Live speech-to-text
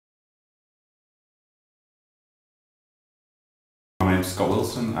My name's Scott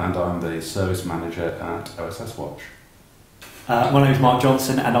Wilson and I'm the Service Manager at OSS Watch. My name is Mark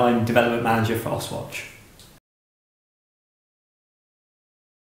Johnson and I'm Development Manager for Oswatch.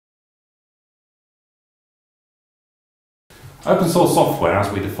 Open source software,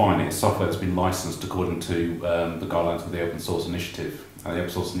 as we define it, is software that's been licensed according to the guidelines of the Open Source Initiative. And the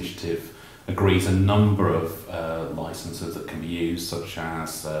Open Source Initiative agrees a number of licenses that can be used, such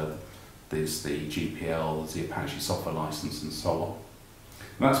as there's the GPL, there's the Apache software license and so on.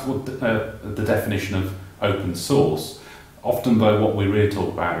 And that's what the definition of open source. Often though what we really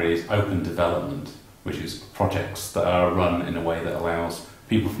talk about is open development, which is projects that are run in a way that allows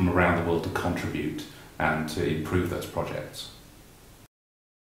people from around the world to contribute and to improve those projects.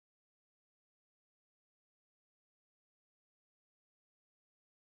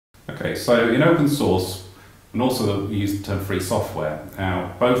 Okay, so in open source, and also we use the term free software.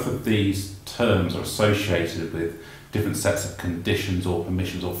 Now, both of these terms are associated with different sets of conditions or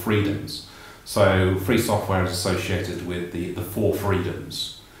permissions or freedoms. So free software is associated with the four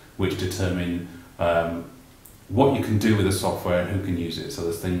freedoms, which determine what you can do with the software and who can use it. So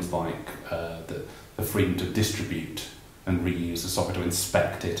there's things like the freedom to distribute and reuse the software, to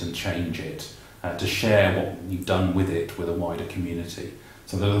inspect it and change it, to share what you've done with it with a wider community.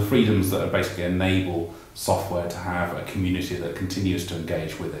 So there are the freedoms that basically enable software to have a community that continues to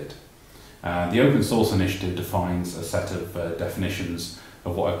engage with it. The Open Source Initiative defines a set of definitions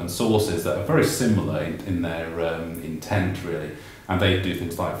of what open source is that are very similar in their intent, really. And they do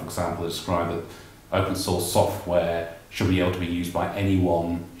things like, for example, describe that open source software should be able to be used by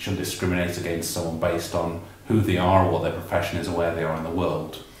anyone, shouldn't discriminate against someone based on who they are or what their profession is or where they are in the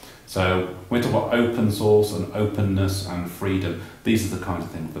world. So when we talk about open source and openness and freedom, these are the kinds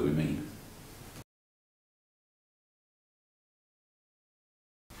of things that we mean.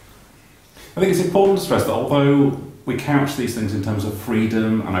 I think it's important to stress that although we couch these things in terms of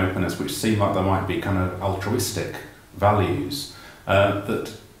freedom and openness, which seem like they might be kind of altruistic values,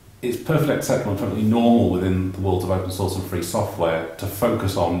 that it's perfectly acceptable and perfectly normal within the world of open source and free software to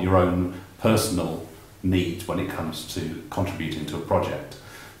focus on your own personal needs when it comes to contributing to a project.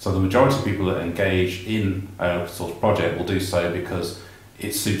 So the majority of people that engage in an open source project will do so because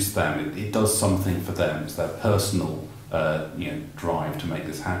it suits them, it does something for them, it's their personal drive to make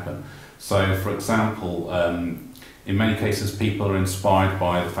this happen. So for example, in many cases people are inspired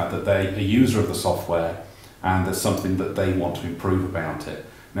by the fact that they're a user of the software and there's something that they want to improve about it.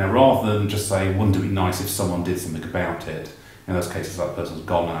 Now rather than just say, wouldn't it be nice if someone did something about it, in those cases that person's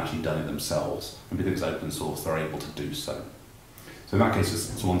gone and actually done it themselves, and because it's open source they're able to do so. So in that case,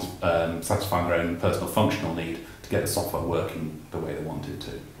 someone's satisfying their own personal functional need to get the software working the way they want it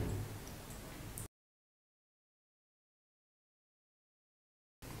to.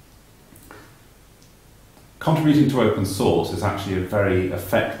 Contributing to open source is actually a very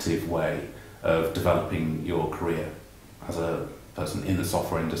effective way of developing your career as a person in the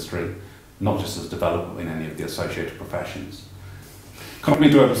software industry, not just as a developer in any of the associated professions.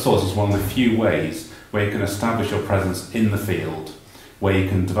 Contributing to open source is one of the few ways where you can establish your presence in the field, where you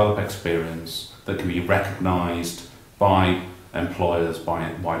can develop experience that can be recognised by employers,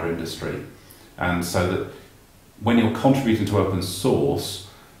 by wider industry. And so that when you're contributing to open source,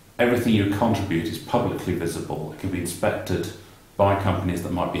 everything you contribute is publicly visible. It can be inspected by companies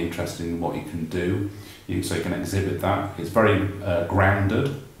that might be interested in what you can do. So you can exhibit that. It's very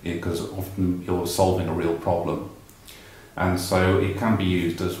grounded because often you're solving a real problem. And so it can be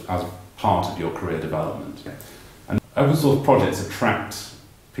used as part of your career development. And open source projects attract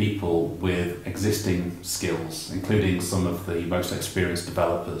people with existing skills, including some of the most experienced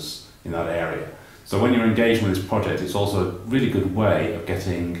developers in that area. So when you're engaging with this project, it's also a really good way of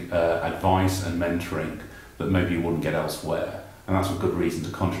getting advice and mentoring that maybe you wouldn't get elsewhere. And that's a good reason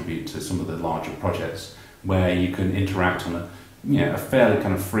to contribute to some of the larger projects where you can interact on a fairly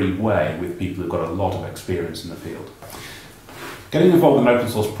kind of free way with people who've got a lot of experience in the field. Getting involved in an open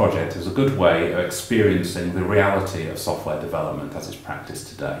source project is a good way of experiencing the reality of software development as it's practiced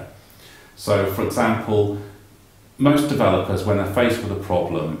today. So for example, most developers, when they're faced with a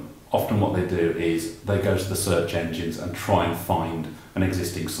problem, often what they do is they go to the search engines and try and find an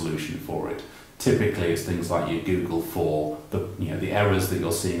existing solution for it. Typically it's things like you Google for the errors that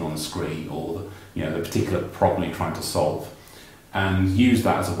you're seeing on the screen or the particular problem you're trying to solve, and use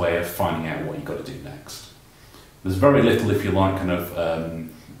that as a way of finding out what you've got to do next. There's very little, if you like, kind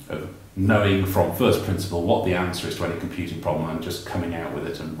of knowing from first principle what the answer is to any computing problem and just coming out with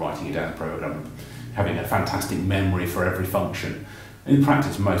it and writing it down in the program, having a fantastic memory for every function. In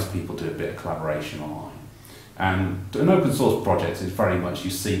practice, most people do a bit of collaboration online. And an open source project is very much,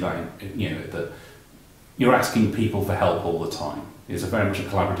 you see that, that you're asking people for help all the time. It's a very much a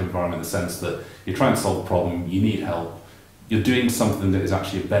collaborative environment in the sense that you're trying to solve a problem, you need help, you're doing something that is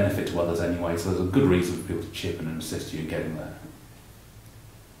actually a benefit to others anyway, so there's a good reason for people to chip in and assist you in getting there.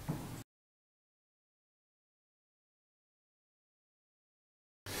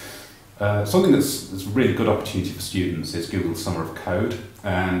 Something that's a really good opportunity for students is Google's Summer of Code,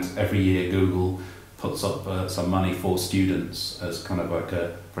 and every year Google puts up some money for students as kind of like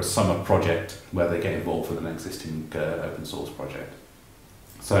for a summer project where they get involved with an existing open source project.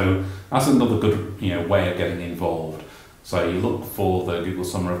 So that's another good way of getting involved. So you look for the Google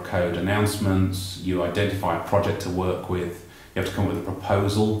Summer of Code announcements, you identify a project to work with, you have to come up with a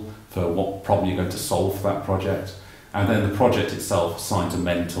proposal for what problem you're going to solve for that project, and then the project itself assigns a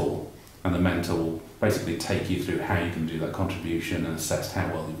mentor, and the mentor will basically take you through how you can do that contribution and assess how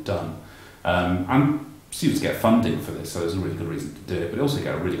well you've done. And students get funding for this, so there's a really good reason to do it, but also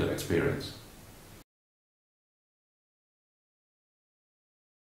get a really good experience.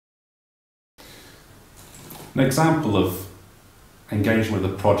 An example of engaging with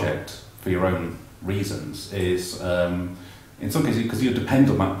a project for your own reasons is, in some cases, because you depend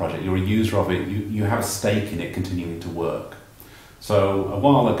on that project, you're a user of it, you have a stake in it continuing to work. So a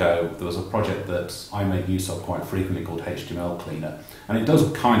while ago, there was a project that I make use of quite frequently called HTML Cleaner, and it does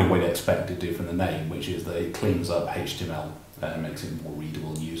kind of what you'd expect it to do from the name, which is that it cleans up HTML and makes it more readable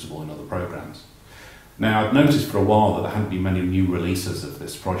and usable in other programs. Now, I've noticed for a while that there hadn't been many new releases of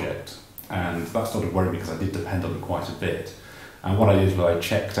this project, and that started worrying me because I did depend on it quite a bit. And what I did was I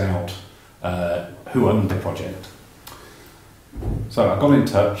checked out who owned the project. So I got in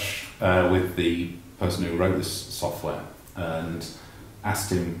touch with the person who wrote this software and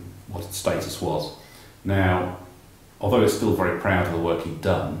asked him what its status was. Now, although he's still very proud of the work he'd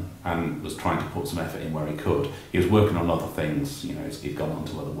done and was trying to put some effort in where he could, he was working on other things, he'd gone on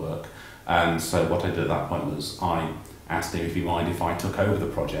to other work. And so what I did at that point was I asked him if he'd mind if I took over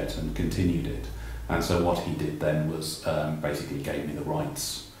the project and continued it. And so what he did then was basically gave me the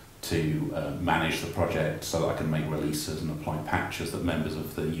rights to manage the project so that I could make releases and apply patches that members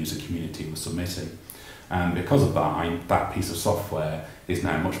of the user community were submitting. And because of that, that piece of software is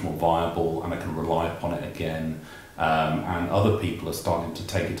now much more viable and I can rely upon it again. And other people are starting to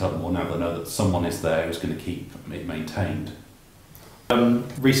take it up more now they know that someone is there who's going to keep it maintained.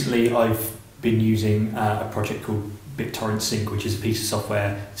 Recently I've been using a project called BitTorrent Sync, which is a piece of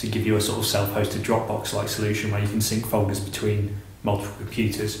software to give you a sort of self-hosted Dropbox-like solution where you can sync folders between multiple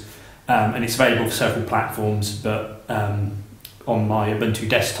computers. And it's available for several platforms, but on my Ubuntu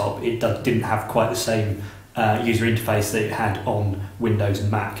desktop it didn't have quite the same user interface that it had on Windows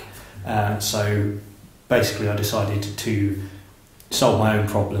and Mac. So basically I decided to solve my own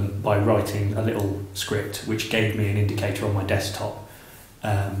problem by writing a little script which gave me an indicator on my desktop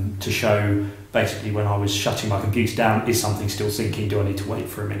to show basically when I was shutting my computer down, is something still syncing, do I need to wait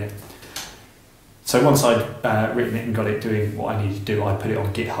for a minute? So once I'd written it and got it doing what I needed to do, I put it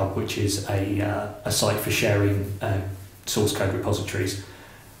on GitHub, which is a site for sharing source code repositories.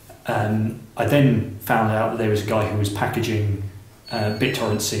 I then found out that there was a guy who was packaging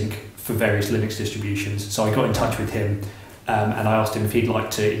BitTorrent Sync for various Linux distributions, so I got in touch with him and I asked him if he'd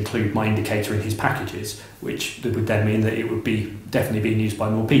like to include my indicator in his packages, which would then mean that it would be definitely being used by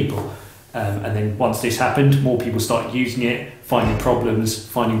more people. And then once this happened, more people started using it, finding problems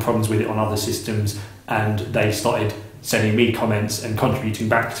with it on other systems, and they started sending me comments and contributing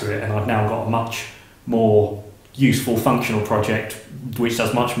back to it, and I've now got a much more useful functional project which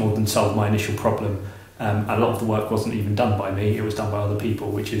does much more than solve my initial problem. A lot of the work wasn't even done by me, it was done by other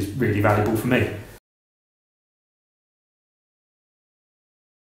people, which is really valuable for me.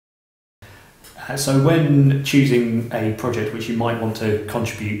 So when choosing a project which you might want to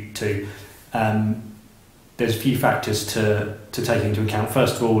contribute to, there's a few factors to take into account.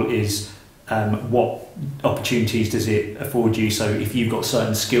 First of all is what opportunities does it afford you? So if you've got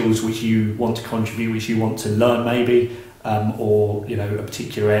certain skills which you want to contribute, which you want to learn maybe, or a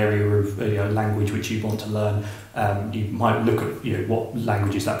particular area of language which you want to learn, you might look at what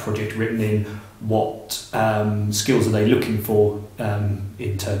language is that project written in, what skills are they looking for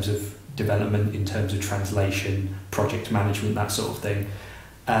in terms of development, in terms of translation, project management, that sort of thing,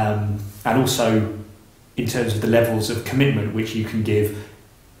 and also in terms of the levels of commitment which you can give.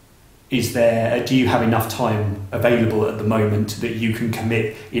 Do you have enough time available at the moment that you can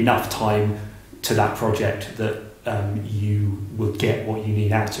commit enough time to that project that you will get what you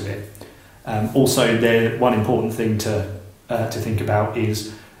need out of it? Also, one important thing to think about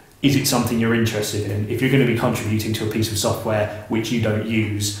is is it something you're interested in? If you're going to be contributing to a piece of software which you don't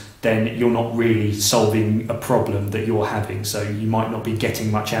use, then you're not really solving a problem that you're having. So you might not be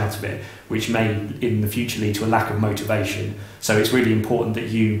getting much out of it, which may in the future lead to a lack of motivation. So it's really important that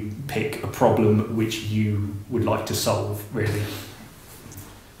you pick a problem which you would like to solve, really.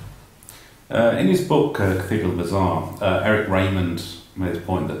 In his book, Cathedral Bazaar, Eric Raymond made the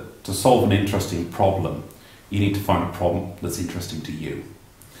point that to solve an interesting problem, you need to find a problem that's interesting to you.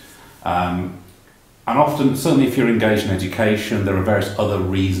 And often, certainly if you're engaged in education, there are various other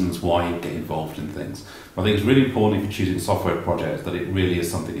reasons why you get involved in things. But I think it's really important if you're choosing a software project that it really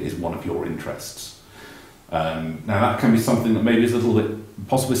is something that is one of your interests. Now that can be something that maybe is a little bit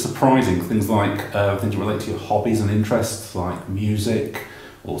possibly surprising, things like things relate to your hobbies and interests like music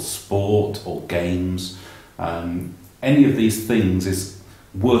or sport or games. Any of these things is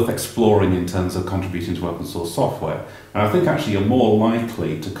worth exploring in terms of contributing to open source software. And I think actually you're more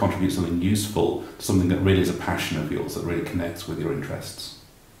likely to contribute something useful to something that really is a passion of yours, that really connects with your interests.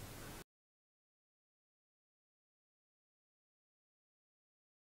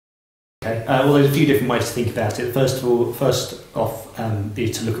 Okay. Well, there's a few different ways to think about it. First off,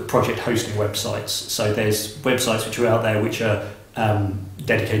 is to look at project hosting websites. So there's websites which are out there which are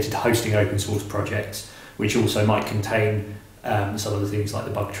dedicated to hosting open source projects, which also might contain some of the things like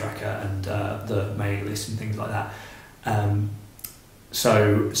the bug tracker and the mailing list and things like that.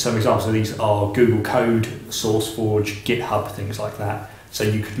 So some examples of these are Google Code, SourceForge, GitHub, things like that. So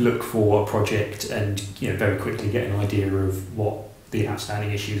you could look for a project and very quickly get an idea of what the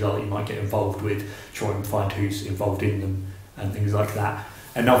outstanding issues are that you might get involved with, try and find who's involved in them and things like that.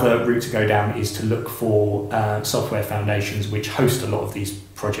 Another route to go down is to look for software foundations which host a lot of these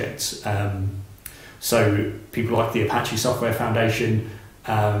projects. So people like the Apache Software Foundation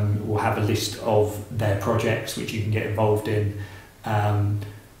will have a list of their projects which you can get involved in.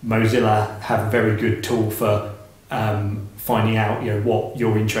 Mozilla have a very good tool for finding out what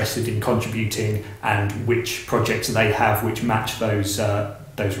you're interested in contributing and which projects they have which match those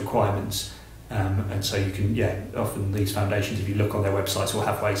requirements. And so you can, often these foundations, if you look on their websites, will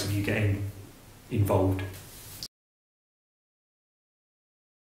have ways of you getting involved.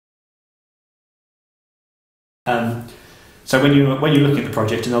 So when you're looking at the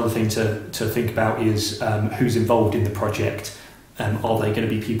project, another thing to think about is who's involved in the project. Are they going to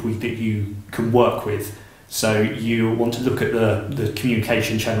be people that you can work with? So you want to look at the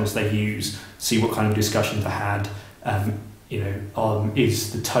communication channels they use, see what kind of discussions are had.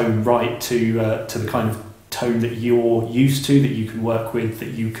 Is the tone right to the kind of tone that you're used to, that you can work with,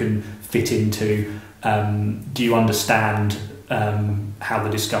 that you can fit into? Do you understand how the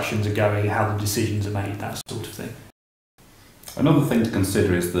discussions are going, how the decisions are made, that sort of thing? Another thing to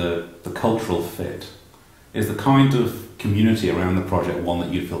consider is the cultural fit. Is the kind of community around the project one that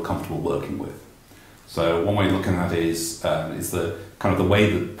you feel comfortable working with? So one way of looking at it is the kind of the way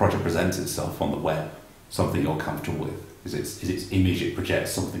the project presents itself on the web something you're comfortable with? Is its image it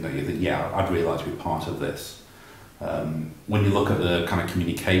projects something that you think, I'd really like to be part of this? When you look at the kind of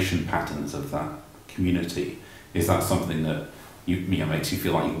communication patterns of that community, is that something that makes you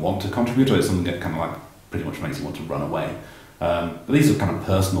feel like you want to contribute, or is it something that kind of like pretty much makes you want to run away? But these are kind of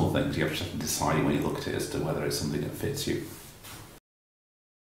personal things. You have to decide when you look at it as to whether it's something that fits you.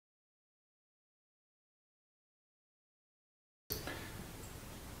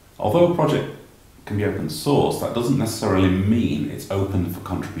 Although a project can be open source, that doesn't necessarily mean it's open for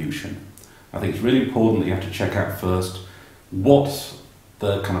contribution. I think it's really important that you have to check out first what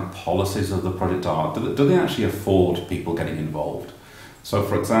the kind of policies of the project are. Do they actually afford people getting involved? So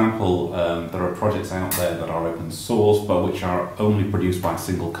for example, there are projects out there that are open source but which are only produced by a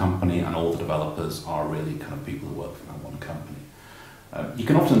single company and all the developers are really kind of people who work for that one company. You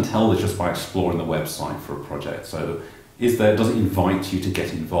can often tell this just by exploring the website for a project. So does it invite you to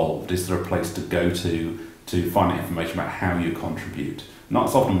get involved? Is there a place to go to find out information about how you contribute? And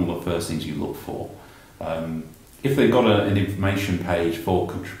that's often one of the first things you look for. If they've got an information page for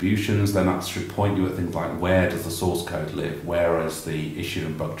contributions, then that should point you at things like where does the source code live, where is the issue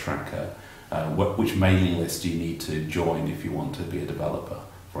and bug tracker, which mailing list do you need to join if you want to be a developer,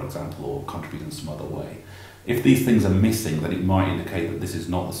 for example, or contribute in some other way. If these things are missing, then it might indicate that this is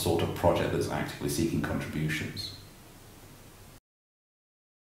not the sort of project that's actively seeking contributions.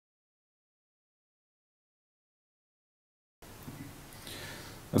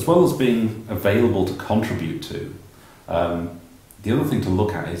 As well as being available to contribute to, the other thing to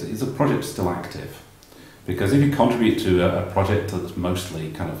look at is a project still active? Because if you contribute to a project that's mostly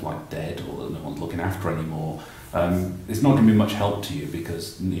kind of like dead or that no one's looking after anymore, it's not going to be much help to you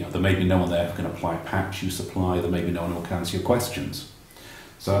because there may be no one there who can apply a patch you supply, there may be no one who can answer your questions.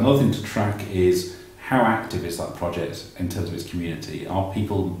 So another thing to track is how active is that project in terms of its community. Are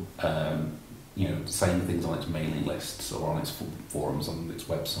people saying things on its mailing lists or on its forums, on its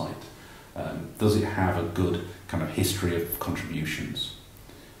website? Does it have a good kind of history of contributions?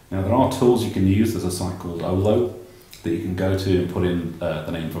 Now there are tools you can use. There's a site called Olo that you can go to and put in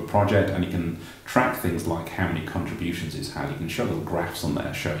the name of a project, and you can track things like how many contributions it's had. You can show little graphs on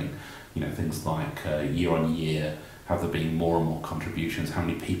there showing things like year on year, have there been more and more contributions, how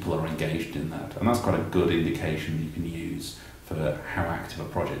many people are engaged in that, and that's quite a good indication you can use for how active a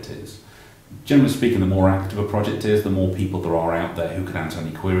project is. Generally speaking, the more active a project is, the more people there are out there who can answer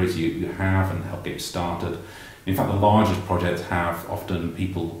any queries you have and help get started. In fact, the largest projects have often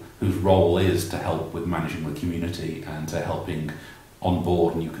people whose role is to help with managing the community and to helping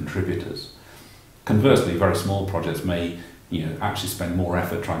onboard new contributors. Conversely, very small projects may actually spend more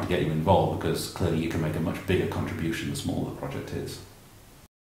effort trying to get you involved, because clearly you can make a much bigger contribution the smaller the project is.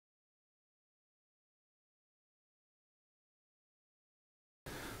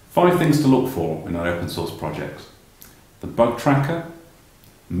 Five things to look for in an open source project: the bug tracker,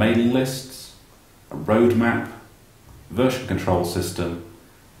 mailing lists, a roadmap, version control system,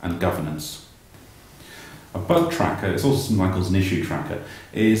 and governance. A bug tracker, it's also sometimes called an issue tracker,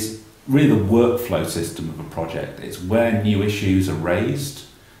 is really the workflow system of a project. It's where new issues are raised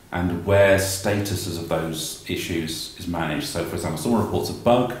and where statuses of those issues is managed. So for example, someone reports a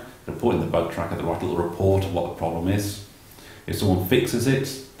bug, they report in the bug tracker, they write a little report of what the problem is. If someone fixes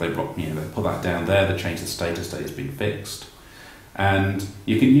it, they put that down there, they change the status that it's been fixed. And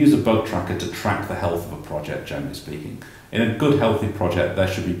you can use a bug tracker to track the health of a project, generally speaking. In a good, healthy project, there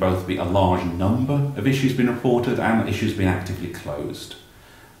should both be a large number of issues being reported and issues being actively closed.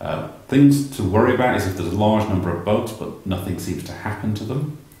 Things to worry about is if there's a large number of bugs but nothing seems to happen to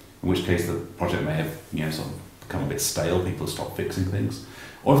them, in which case the project may have sort of become a bit stale, people stop fixing things.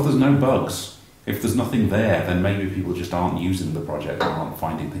 Or if there's no bugs, if there's nothing there, then maybe people just aren't using the project or aren't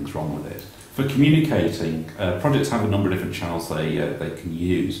finding things wrong with it. For communicating, projects have a number of different channels they can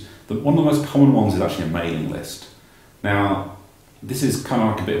use. One of the most common ones is actually a mailing list. Now, this is kind of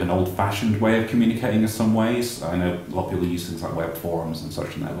like a bit of an old-fashioned way of communicating in some ways. I know a lot of people use things like web forums and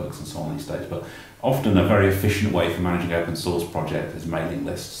social networks and so on these days, but often a very efficient way for managing open source projects is mailing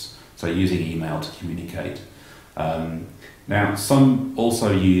lists, so using email to communicate. Now, some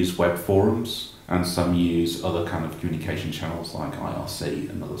also use web forums, and some use other kind of communication channels like IRC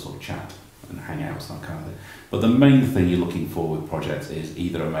and other sort of chat and Hangouts, that kind of thing. But the main thing you're looking for with projects is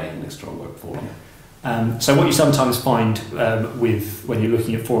either a mailing list or a web forum. So what you sometimes find when you're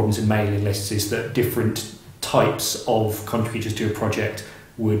looking at forums and mailing lists is that different types of contributors to a project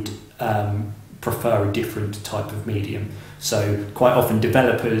would prefer a different type of medium. So quite often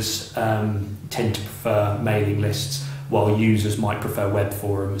developers tend to prefer mailing lists, while users might prefer web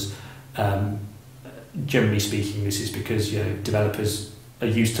forums. Generally speaking, this is because developers are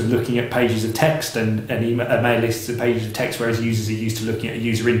used to looking at pages of text and mail lists of pages of text, whereas users are used to looking at a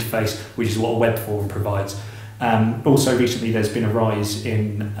user interface, which is what a web forum provides. Also recently there's been a rise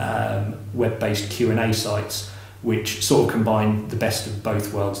in web-based Q&A sites, which sort of combine the best of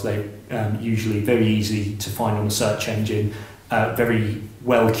both worlds. They're usually very easy to find on the search engine, very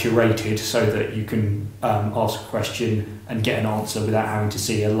well curated so that you can ask a question and get an answer without having to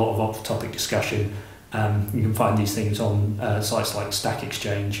see a lot of off-topic discussion. You can find these things on sites like Stack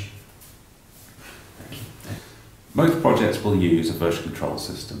Exchange. Most projects will use a version control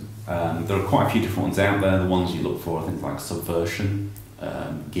system. There are quite a few different ones out there. The ones you look for are things like Subversion,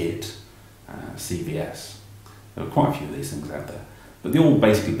 Git, CVS. There are quite a few of these things out there. But they all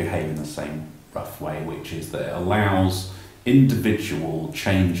basically behave in the same rough way, which is that it allows individual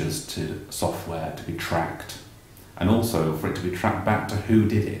changes to software to be tracked, and also for it to be tracked back to who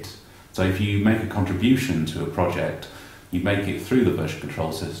did it. So if you make a contribution to a project, you make it through the version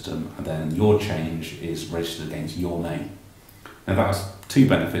control system, and then your change is registered against your name. Now that has two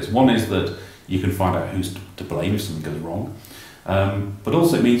benefits. One is that you can find out who's to blame if something goes wrong, but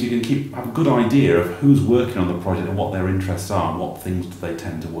also it means you can have a good idea of who's working on the project and what their interests are, and what things do they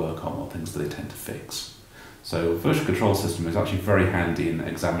tend to work on, what things do they tend to fix. So version control system is actually very handy in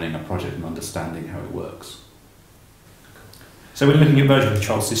examining a project and understanding how it works. So when looking at version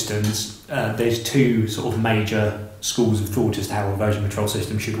control systems, there's two sort of major schools of thought as to how a version control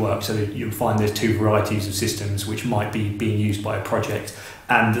system should work. So that you'll find there's two varieties of systems which might be being used by a project,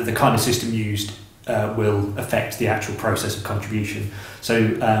 and the kind of system used will affect the actual process of contribution. So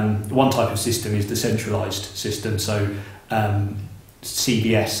one type of system is the centralized system. So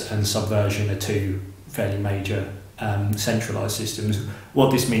CVS and Subversion are two fairly major centralised systems.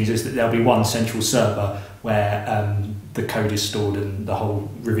 What this means is that there'll be one central server where the code is stored and the whole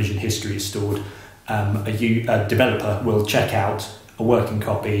revision history is stored. A developer will check out a working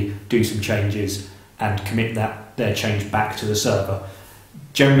copy, do some changes, and commit their change back to the server.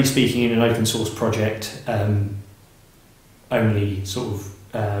 Generally speaking, in an open source project, only sort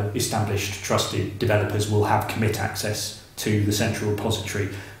of established, trusted developers will have commit access to the central repository,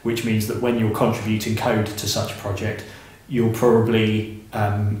 which means that when you're contributing code to such a project, you'll probably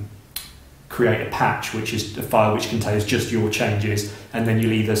create a patch, which is a file which contains just your changes, and then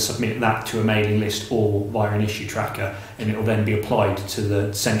you'll either submit that to a mailing list or via an issue tracker, and it will then be applied to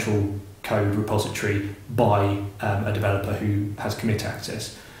the central code repository by a developer who has commit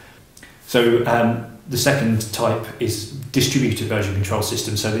access. So the second type is distributed version control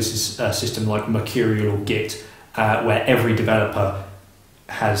system. So this is a system like Mercurial or Git, where every developer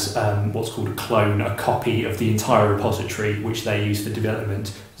has what's called a clone, a copy of the entire repository which they use for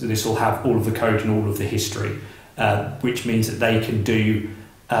development. So this will have all of the code and all of the history, which means that they can do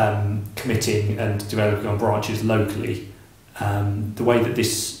committing and developing on branches locally. The way that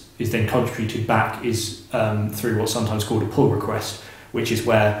this is then contributed back is through what's sometimes called a pull request, which is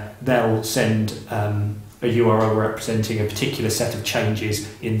where they'll send a URL representing a particular set of changes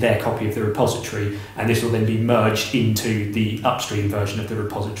in their copy of the repository, and this will then be merged into the upstream version of the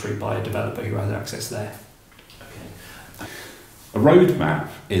repository by a developer who has access there. Okay. A roadmap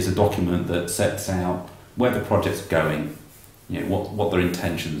is a document that sets out where the project's going, what their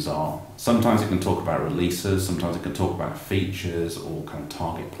intentions are. Sometimes it can talk about releases, sometimes it can talk about features or kind of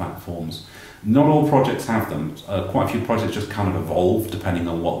target platforms. Not all projects have them. Quite a few projects just kind of evolve depending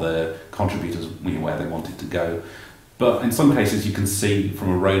on what the contributors, where they want it to go. But in some cases you can see from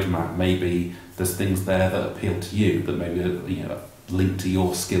a roadmap maybe there's things there that appeal to you that maybe link to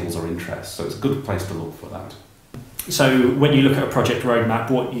your skills or interests. So it's a good place to look for that. So when you look at a project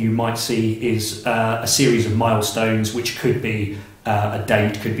roadmap, what you might see is a series of milestones, which could be a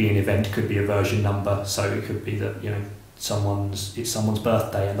date, could be an event, could be a version number. So it could be that it's someone's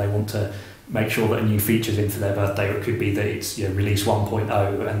birthday and they want to make sure that a new feature's in for their birthday, or it could be that it's release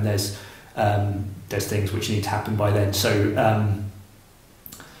 1.0 and there's things which need to happen by then. So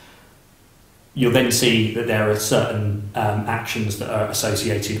you'll then see that there are certain actions that are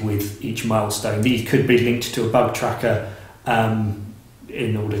associated with each milestone. These could be linked to a bug tracker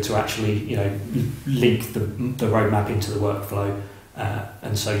in order to actually link the roadmap into the workflow.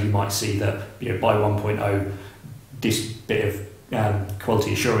 And so you might see that by 1.0 this bit of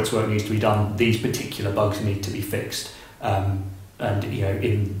quality assurance work needs to be done, these particular bugs need to be fixed, and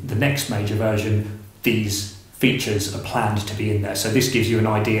in the next major version these features are planned to be in there. So this gives you an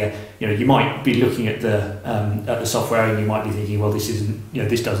idea. You might be looking at the software and you might be thinking, well,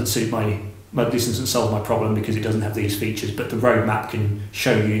 this doesn't solve my problem because it doesn't have these features, but the roadmap can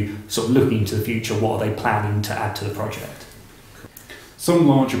show you, sort of looking into the future, what are they planning to add to the project. Some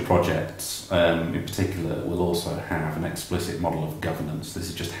larger projects in particular will also have an explicit model of governance. This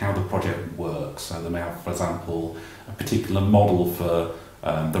is just how the project works. So they may have, for example, a particular model for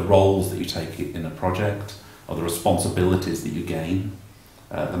the roles that you take in a project or the responsibilities that you gain.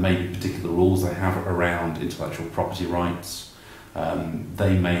 There may be particular rules they have around intellectual property rights.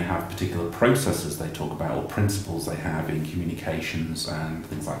 They may have particular processes they talk about or principles they have in communications and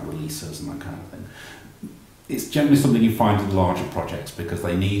things like releases and that kind of thing. It's generally something you find in larger projects because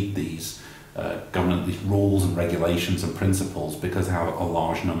they need these these rules and regulations and principles because they have a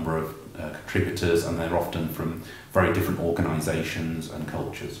large number of contributors and they're often from very different organisations and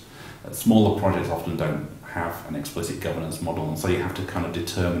cultures. Smaller projects often don't have an explicit governance model, and so you have to kind of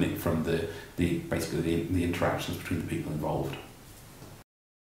determine it from basically the interactions between the people involved.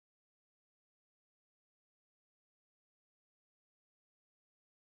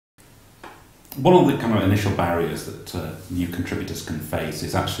 One of the kind of initial barriers that new contributors can face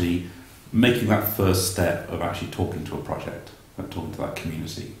is actually making that first step of actually talking to a project, talking to that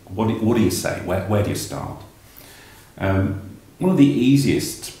community. What do you say? Where do you start? One of the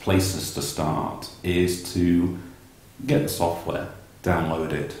easiest places to start is to get the software,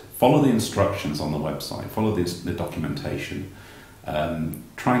 download it, follow the instructions on the website, follow the documentation,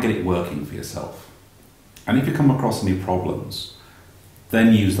 try and get it working for yourself. And if you come across any problems,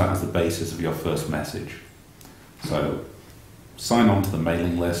 then use that as the basis of your first message. So sign on to the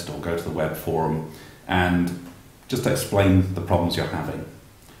mailing list or go to the web forum and just explain the problems you're having.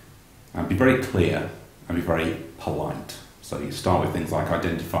 And be very clear and be very polite. So you start with things like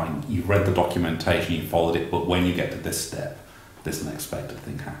identifying, you've read the documentation, you followed it, but when you get to this step, this unexpected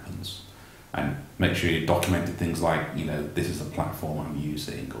thing happens. And make sure you documented things like, this is the platform I'm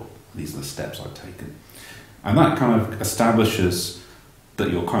using, or these are the steps I've taken. And that kind of establishes that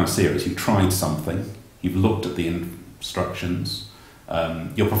you're kind of serious. You've tried something, you've looked at the instructions,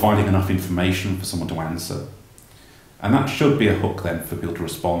 you're providing enough information for someone to answer. And that should be a hook then for people to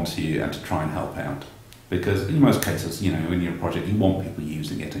respond to you and to try and help out. Because in most cases, in your project, you want people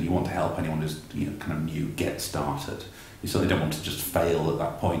using it and you want to help anyone who's kind of new get started. You certainly don't want to just fail at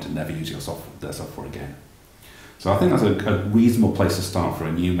that point and never use their software again. So I think that's a reasonable place to start for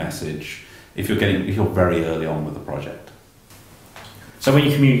a new message if you're very early on with the project. So when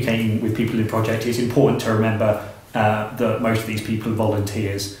you're communicating with people in the project, it's important to remember that most of these people are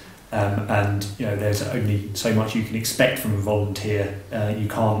volunteers, and there's only so much you can expect from a volunteer. You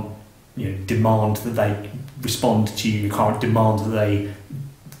can't demand that they respond to you. You can't demand that they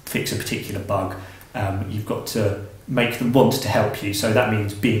fix a particular bug. You've got to make them want to help you. So that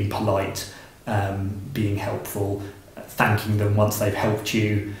means being polite, being helpful, thanking them once they've helped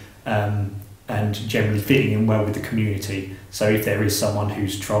you, and generally fitting in well with the community. So if there is someone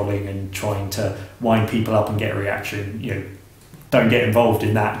who's trolling and trying to wind people up and get a reaction, don't get involved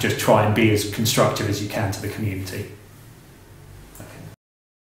in that. Just try and be as constructive as you can to the community.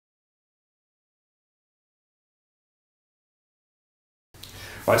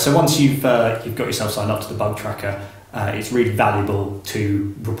 Right, so once you've got yourself signed up to the bug tracker, it's really valuable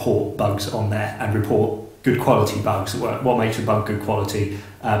to report bugs on there and report good quality bugs. What makes a bug good quality?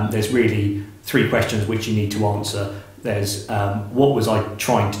 There's really 3 questions which you need to answer. There's what was I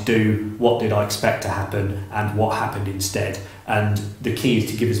trying to do, what did I expect to happen, and what happened instead. And the key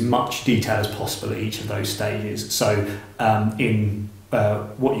is to give as much detail as possible at each of those stages. So in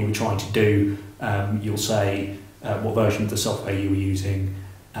what you were trying to do, you'll say what version of the software you were using,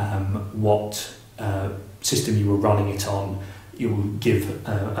 what system you were running it on. You will give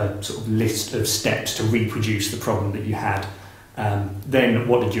a sort of list of steps to reproduce the problem that you had. Then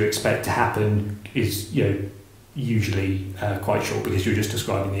what did you expect to happen is usually quite short, because you're just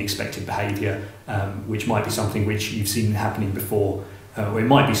describing the expected behaviour, which might be something which you've seen happening before, or it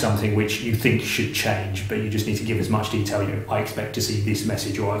might be something which you think should change, but you just need to give as much detail. I expect to see this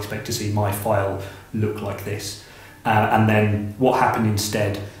message, or I expect to see my file look like this. And then what happened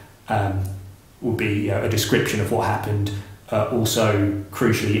instead will be a description of what happened. Also,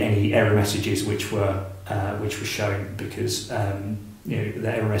 crucially, any error messages which were shown, because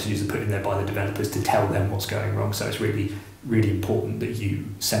the error messages are put in there by the developers to tell them what's going wrong. So it's really, really important that you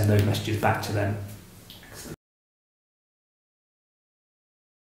send those messages back to them.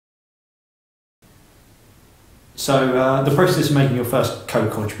 So the process of making your first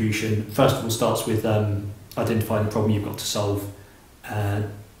code contribution, first of all, starts with identifying the problem you've got to solve.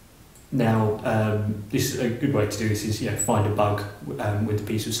 Now, this is a good way to do this is find a bug with a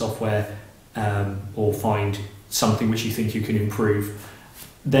piece of software, or find something which you think you can improve.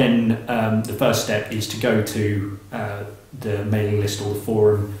 Then the first step is to go to the mailing list or the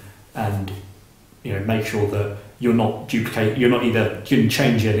forum and make sure that you're not either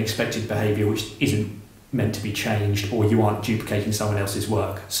changing an expected behaviour which isn't meant to be changed, or you aren't duplicating someone else's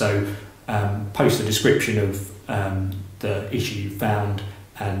work. So post a description of the issue you found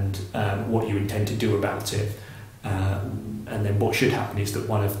and what you intend to do about it. And then what should happen is that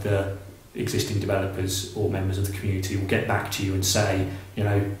one of the existing developers or members of the community will get back to you and say,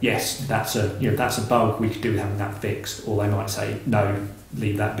 yes, that's a bug, we could do with having that fixed. Or they might say, no,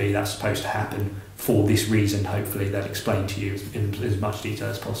 leave that be, that's supposed to happen for this reason. Hopefully they'll explain to you in as much detail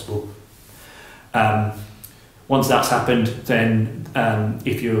as possible. Once that's happened, then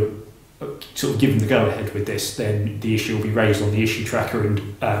if you're sort of given the go-ahead with this, then the issue will be raised on the issue tracker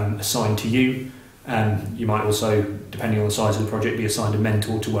and assigned to you. You might also, depending on the size of the project, be assigned a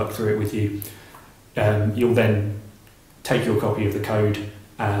mentor to work through it with you. You'll then take your copy of the code,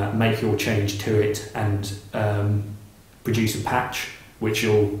 make your change to it, and produce a patch which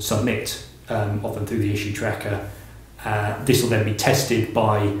you'll submit, often through the issue tracker. This will then be tested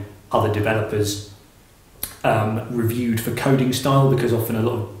by other developers, reviewed for coding style, because often a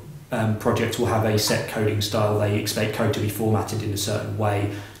lot of projects will have a set coding style. They expect code to be formatted in a certain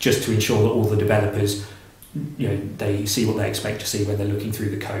way, just to ensure that all the developers, they see what they expect to see when they're looking through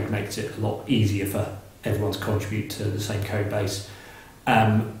the code. Makes it a lot easier for everyone to contribute to the same code base.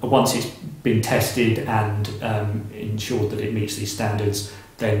 Once it's been tested and ensured that it meets these standards,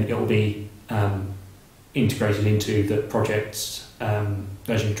 then it will be integrated into the project's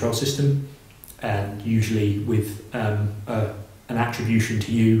version control system, and usually with an attribution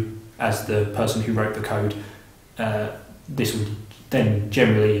to you as the person who wrote the code. This will then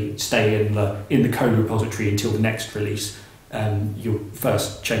generally stay in the code repository until the next release. Your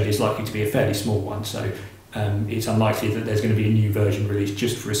first change is likely to be a fairly small one, so it's unlikely that there's going to be a new version released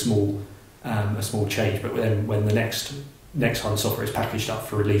just for a small a small change, but then when the next time the software is packaged up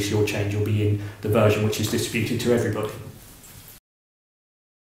for release, your change will be in the version which is distributed to everybody.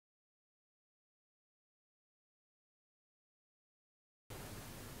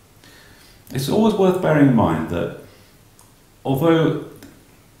 It's always worth bearing in mind that although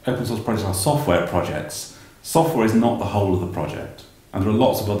open source projects are software projects, software is not the whole of the project, and there are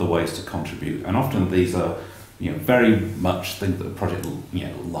lots of other ways to contribute, and often these are very much things that the project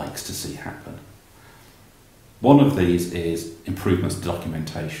likes to see happen. One of these is improvements to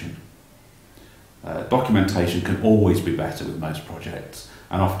documentation. Documentation can always be better with most projects,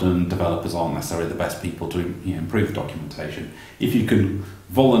 and often developers aren't necessarily the best people to improve documentation. If you can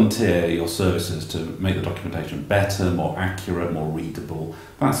volunteer your services to make the documentation better, more accurate, more readable,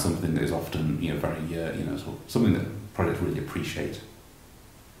 that's something that is often something that projects really appreciate.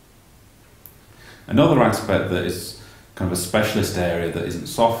 Another aspect that is kind of a specialist area that isn't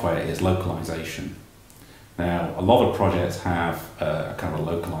software is localization. Now, a lot of projects have a kind of a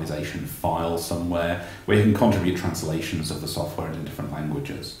localization file somewhere where you can contribute translations of the software into different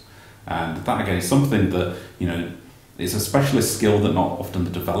languages. And that, again, is something that, it's a specialist skill that not often the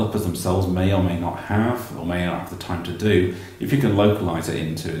developers themselves may or may not have, or may not have the time to do. If you can localize it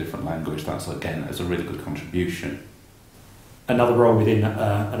into a different language, that's, again, a really good contribution. Another role within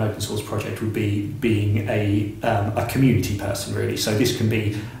an open source project would be being a community person, really. So this can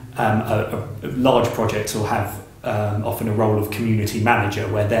be a large projects will have often a role of community manager,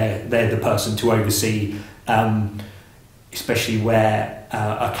 where they're the person to oversee, especially where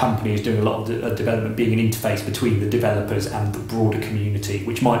a company is doing a lot of development, being an interface between the developers and the broader community,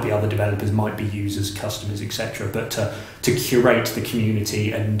 which might be other developers, might be users, customers, etc. But to curate the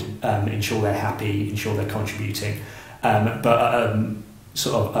community and ensure they're happy, ensure they're contributing.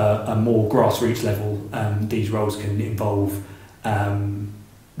 Sort of a more grassroots level, these roles can involve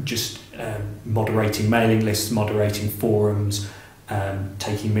moderating mailing lists, moderating forums,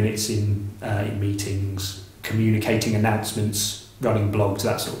 taking minutes in meetings, communicating announcements, running blogs,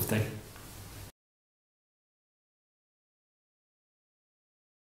 that sort of thing.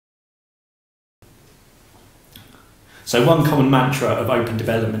 So one common mantra of open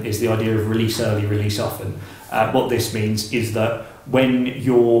development is the idea of release early, release often. What this means is that when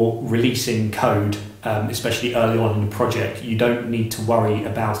you're releasing code, especially early on in the project, you don't need to worry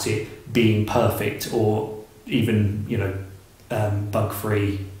about it being perfect or even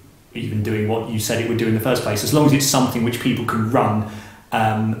bug-free, even doing what you said it would do in the first place. As long as it's something which people can run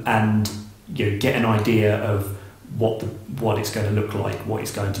and get an idea of what it's going to look like, what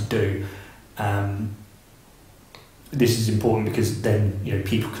it's going to do. This is important because then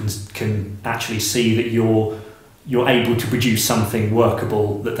people can actually see that you're able to produce something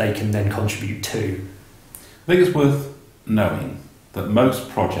workable that they can then contribute to. I think it's worth knowing that most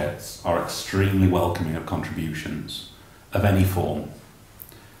projects are extremely welcoming of contributions of any form.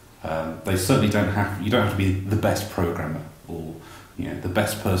 They certainly you don't have to be the best programmer or the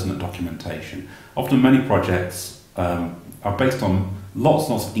best person at documentation. Often many projects are based on lots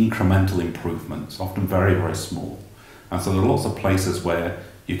of incremental improvements, often very, very small. And so there are lots of places where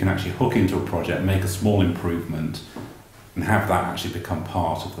you can actually hook into a project, make a small improvement, and have that actually become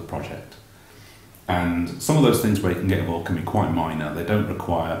part of the project. And some of those things where you can get involved can be quite minor. They don't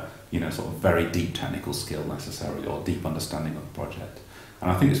require, sort of very deep technical skill necessarily, or deep understanding of the project. And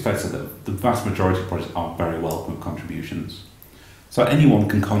I think it's fair to say that the vast majority of projects are very welcome contributions. So anyone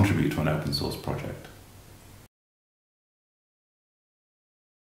can contribute to an open source project.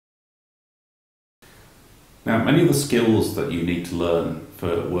 Now, many of the skills that you need to learn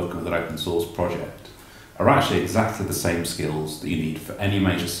for working with an open source project are actually exactly the same skills that you need for any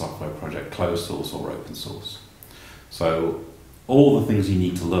major software project, closed source or open source. So all the things you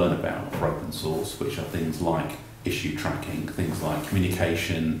need to learn about for open source, which are things like issue tracking, things like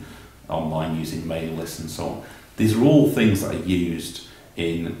communication online using mail lists and so on, these are all things that are used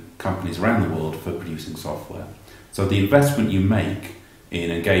in companies around the world for producing software. So the investment you make in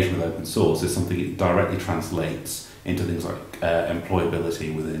engagement with open source is something that directly translates into things like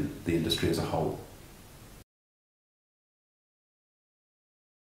employability within the industry as a whole.